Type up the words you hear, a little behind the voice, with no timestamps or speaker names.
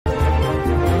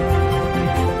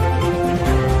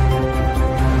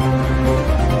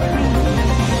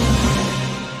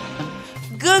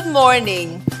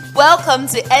morning. Welcome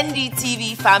to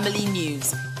NDTV Family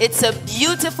News. It's a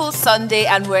beautiful Sunday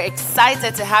and we're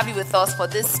excited to have you with us for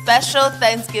this special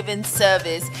Thanksgiving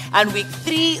service and week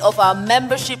 3 of our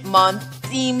membership month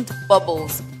themed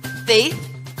bubbles. Faith,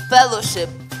 fellowship,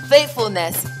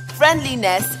 faithfulness,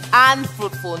 friendliness, and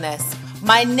fruitfulness.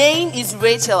 My name is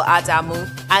Rachel Adamu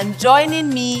and joining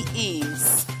me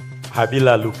is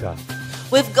Habila Luka.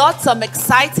 We've got some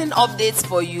exciting updates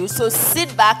for you, so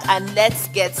sit back and let's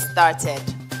get started.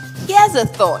 Here's a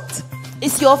thought.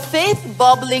 Is your faith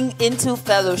bubbling into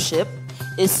fellowship?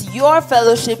 Is your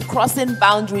fellowship crossing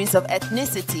boundaries of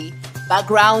ethnicity,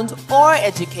 background, or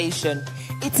education?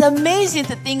 It's amazing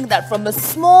to think that from a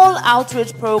small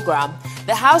outreach program,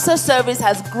 the House of Service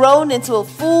has grown into a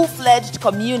full-fledged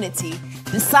community,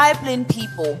 discipling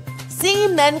people,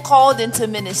 seeing men called into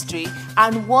ministry,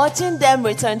 and watching them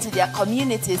return to their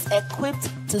communities equipped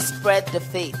to spread the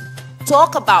faith.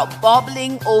 Talk about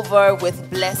bubbling over with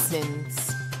blessings.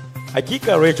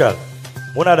 Hakika Rachel,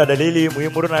 muna da dalili mu yi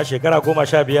murna shekara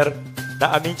 15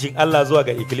 na amincin Allah zuwa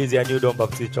ga Ecclesia New Dawn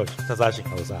Baptist Church ta sashin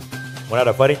Hausa. Muna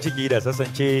da farin ciki da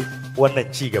sasance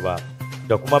wannan ci gaba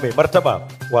da kuma mai martaba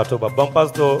wato babban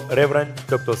pastor Reverend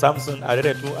Dr. Samson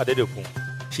Aderetu Adedeku.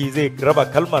 Shi zai raba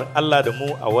kalmar Allah da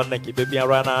mu a wannan kibibiyar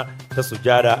rana ta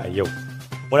sujada a yau.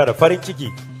 Muna da farin ciki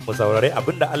mu saurare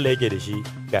abinda Allah yake da shi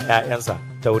ga 'ya'yansa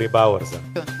ta wuri bawarsa.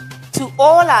 To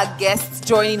all our guests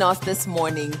joining us this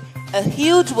morning, a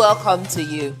huge welcome to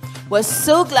you. We're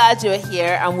so glad you're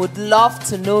here and would love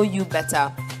to know you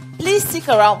better. Please stick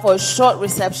around for a short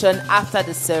reception after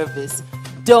the service.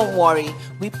 Don't worry,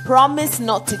 we promise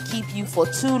not to keep you for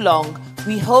too long.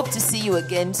 We hope to see you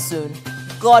again soon.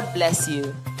 God bless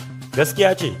you.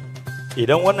 Gaskiya ce,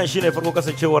 idan wannan shine farko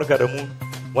kasancewarka da mu,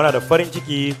 muna da farin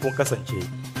ciki kun kasance.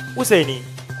 Usaini,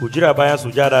 ku jira bayan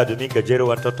sujada domin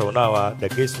gajeruwar tattaunawa da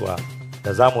gaisuwa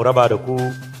da za mu raba da ku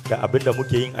da abin da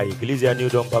muke yin a Ecclesia New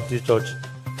Dawn Baptist Church.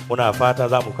 Muna fata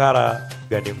za mu kara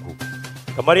ganin ku.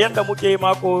 Kamar yadda muke yi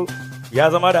mako ya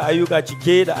zama da ayyuka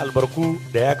cike da albarku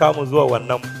da ya kamu zuwa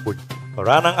wannan buki.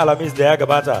 Ranar Alhamis da ya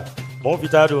gabata, mun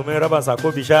fita domin raba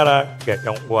sako bishara ga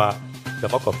 'yan uwa da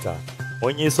makwabta.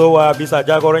 Mun yi sowa bisa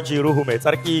jagoranci Ruhu mai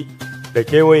tsarki da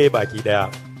kewaye baki daya.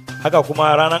 Haka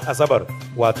kuma ranar Asabar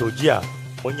wato jiya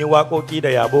mun yi waƙoƙi da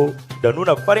yabo da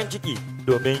nuna farin ciki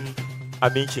domin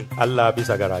amincin Allah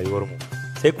bisa ga rayuwarmu.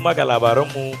 Sai kuma ga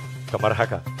labaranmu kamar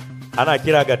haka. Ana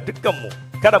kira ga dukkanmu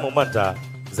kada mu manta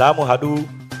za mu haɗu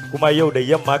kuma yau da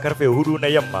yamma karfe 4 na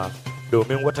yamma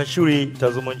domin wata shiri ta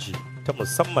zumunci ta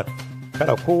musamman.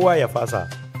 Kada kowa ya fasa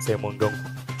sai mun gan ku.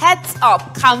 Heads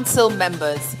up, council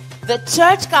members. The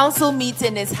church council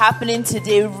meeting is happening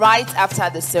today right after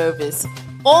the service.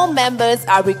 All members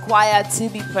are required to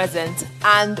be present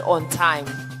and on time.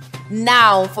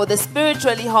 Now, for the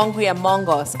spiritually hungry among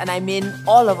us, and I mean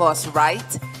all of us, right?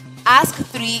 Ask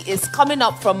 3 is coming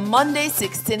up from Monday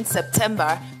 16th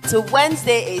September to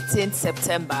Wednesday 18th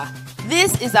September.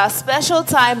 This is our special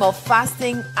time of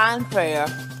fasting and prayer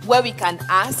where we can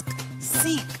ask,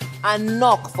 seek, and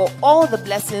knock for all the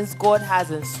blessings God has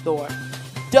in store.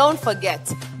 Don't forget,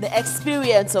 the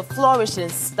experience of flourishing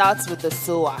starts with the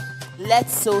sower.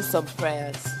 Let's sow some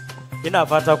prayers. Ina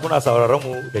fata kuna sauraron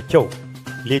mu da kyau.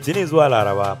 Litinin zuwa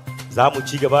Laraba za mu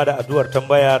ci gaba da addu'ar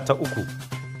tambaya ta 3.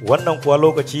 Wannan kuwa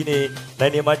lokaci ne na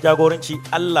neman jagoranci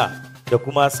Allah da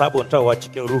kuma sabuntawa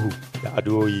cikin ruhu da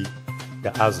addu'o'i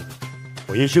da azumi.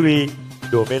 Mu yi shiri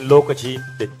domin lokaci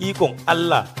da ikon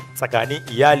Allah tsakanin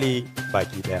iyali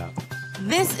baki daya.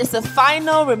 This is a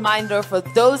final reminder for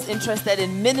those interested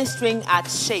in ministering at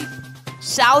SHAPE,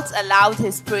 Shout Aloud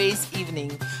His Praise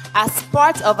Evening, as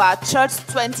part of our church's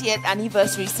 20th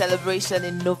anniversary celebration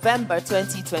in November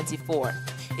 2024.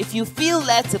 If you feel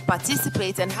led to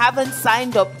participate and haven't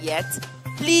signed up yet,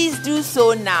 please do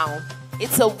so now.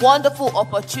 It's a wonderful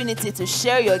opportunity to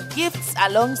share your gifts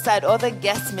alongside other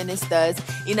guest ministers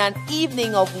in an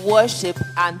evening of worship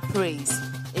and praise.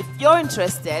 If you're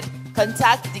interested,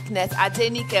 contact Dickness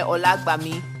Adenike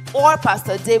Olagbami or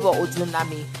Pastor Debo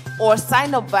Odunami or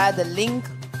sign up via the link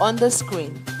on the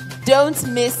screen. Don't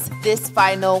miss this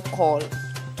final call.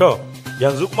 To,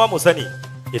 yanzu kuma mu sani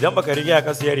idan baka riga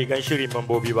ka siya rigan shirin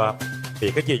mambobi ba,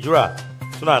 bai kake jira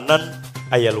suna nan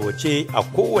a yalwace a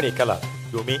kowane kala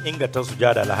domin inganta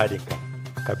sujada lahadinka.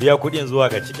 Ka biya kuɗin zuwa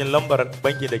ga cikin lambar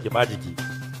banki da ke majiki.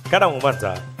 Kada mu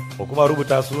manta, mu kuma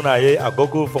rubuta sunaye a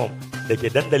Google Form da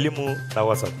ke dandalinmu na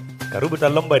WhatsApp. Ka rubuta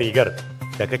lambar rigar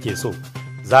da kake so.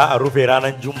 Za a rufe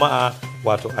ranar Juma'a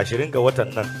wato 20 ga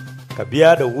watan nan. Ka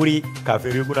biya da wuri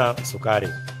kafin riguna su kare.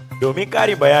 Domin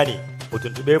ƙarin bayani, mu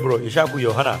tuntube Bro Ishaku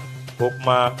Yohana ko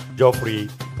kuma Geoffrey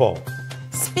Paul.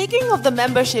 Speaking of the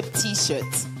membership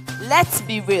t-shirts, let's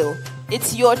be real.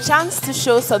 It's your chance to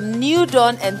show some New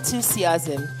Dawn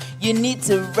enthusiasm. You need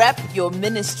to rep your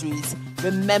ministries.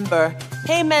 Remember,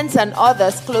 payments and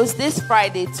others close this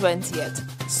Friday 20th.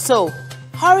 So,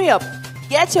 hurry up.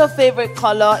 Get your favorite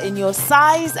color in your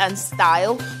size and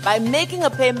style by making a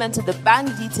payment to the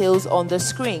bank details on the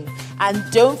screen. And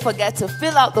don't forget to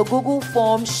fill out the Google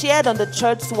form shared on the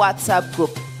church's WhatsApp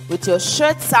group with your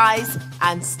shirt size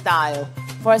and style.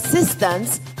 For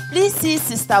assistance, please see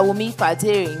Sister Wumi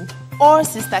Fadering or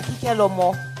Sister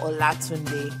Kikelomo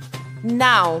Olatunde.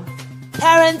 Now,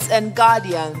 parents and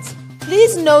guardians,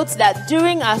 please note that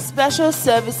during our special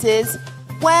services,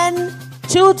 when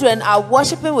children are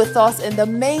worshiping with us in the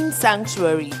main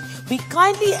sanctuary, we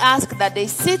kindly ask that they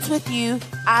sit with you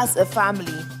as a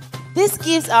family. This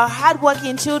gives our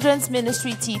hardworking children's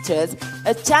ministry teachers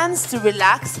a chance to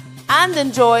relax and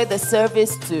enjoy the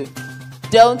service too.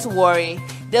 Don't worry,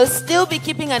 they'll still be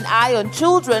keeping an eye on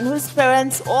children whose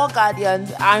parents or guardians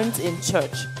aren't in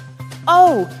church.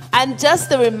 Oh, and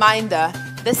just a reminder,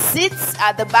 the seats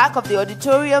at the back of the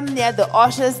auditorium near the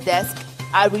usher's desk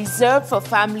are reserved for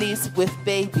families with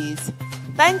babies.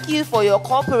 Thank you for your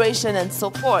cooperation and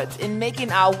support in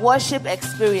making our worship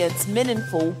experience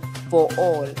meaningful for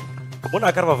all.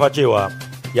 Muna karfafa cewa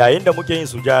yayin da muke yin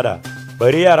sujada,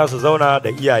 bari yara su zauna da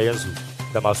iyayensu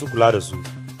da masu kula da su.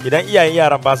 Idan iyayen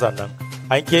yaran ba sa nan,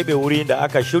 an keɓe wurin da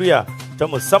aka shirya ta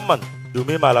musamman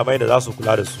domin malamai da za su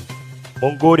kula da su.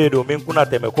 Mun gode domin kuna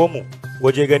taimako mu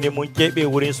waje gani mun keɓe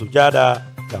wurin sujada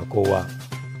ga kowa.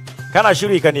 Kana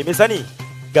shiri ka nemi sani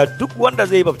ga duk wanda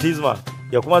zai baptisma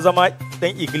ya kuma zama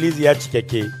ɗan ikkilisiya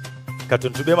cikakke, ka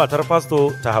tuntube matar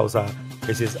fasto ta Hausa,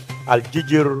 Mrs.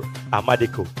 Aljijir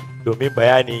Amadiko, domin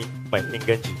bayani mai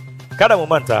inganci. Kada mu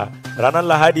manta, ranar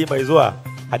Lahadi mai zuwa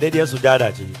hadaidiyar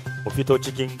sujada ce, mu fito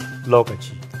cikin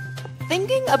lokaci.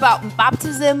 Thinking about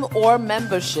baptism or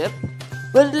membership?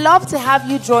 We'd love to have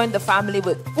you join the family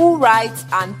with full rights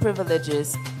and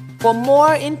privileges. For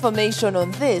more information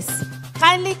on this,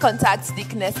 kindly contact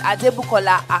Deaconess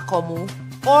Adebukola Akomu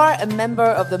or a member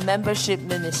of the membership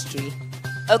ministry.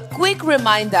 A quick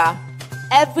reminder,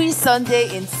 every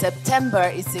Sunday in September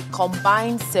is a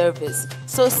combined service,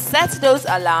 so set those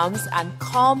alarms and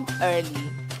come early.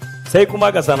 Sai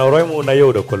kuma ga sanarwarmu na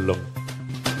yau da kullum.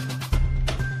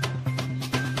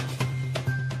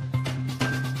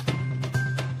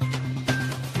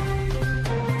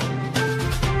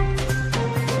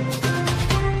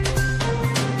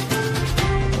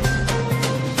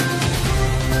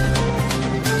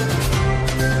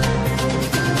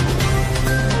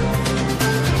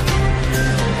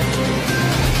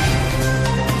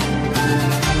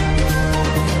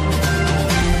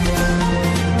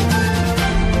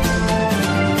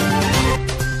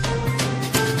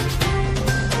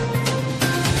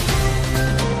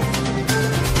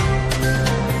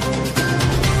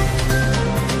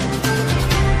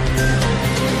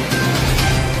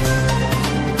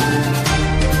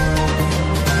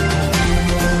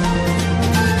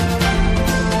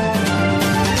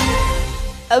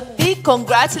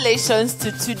 Congratulations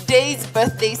to today's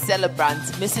birthday celebrant,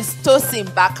 Mrs.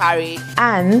 Tosin Bakari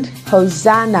and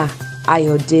Hosanna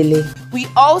Ayodele. We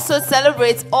also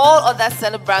celebrate all other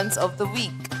celebrants of the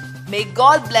week. May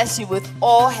God bless you with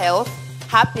all health,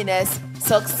 happiness,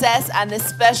 success, and a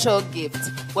special gift.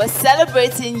 We're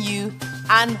celebrating you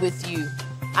and with you.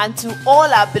 And to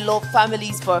all our beloved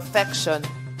families for affection,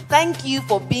 thank you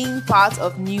for being part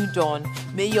of New Dawn.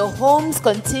 May your homes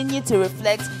continue to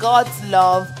reflect God's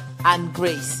love and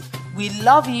grace. We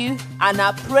love you and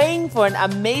are praying for an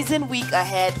amazing week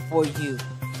ahead for you.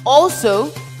 Also,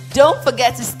 don't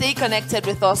forget to stay connected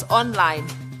with us online.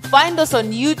 Find us on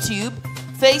YouTube,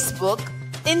 Facebook,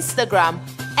 Instagram,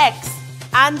 X,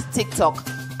 and TikTok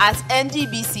at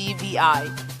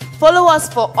NDBCVI. Follow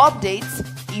us for updates,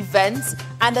 events,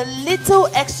 and a little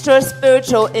extra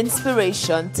spiritual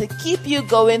inspiration to keep you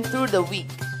going through the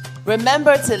week.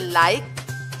 Remember to like,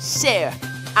 share,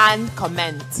 and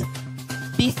comment.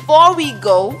 Before we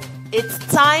go, it's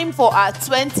time for our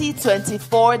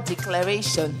 2024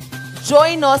 declaration.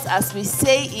 Join us as we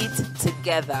say it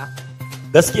together.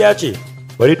 Gaskiya ce,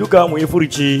 bari duka mu yi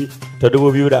furuci ta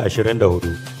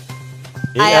 2024.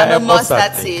 I am a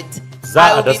mustard seed.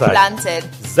 I will be planted.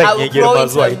 I will grow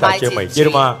into a mighty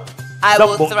tree. I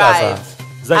will thrive.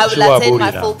 I will attain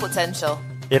my full potential.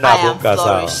 I am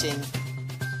flourishing.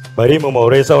 Bari mu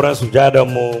more sauran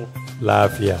sujadan mu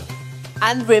lafiya.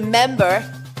 And remember,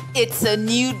 it's a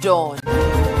new dawn.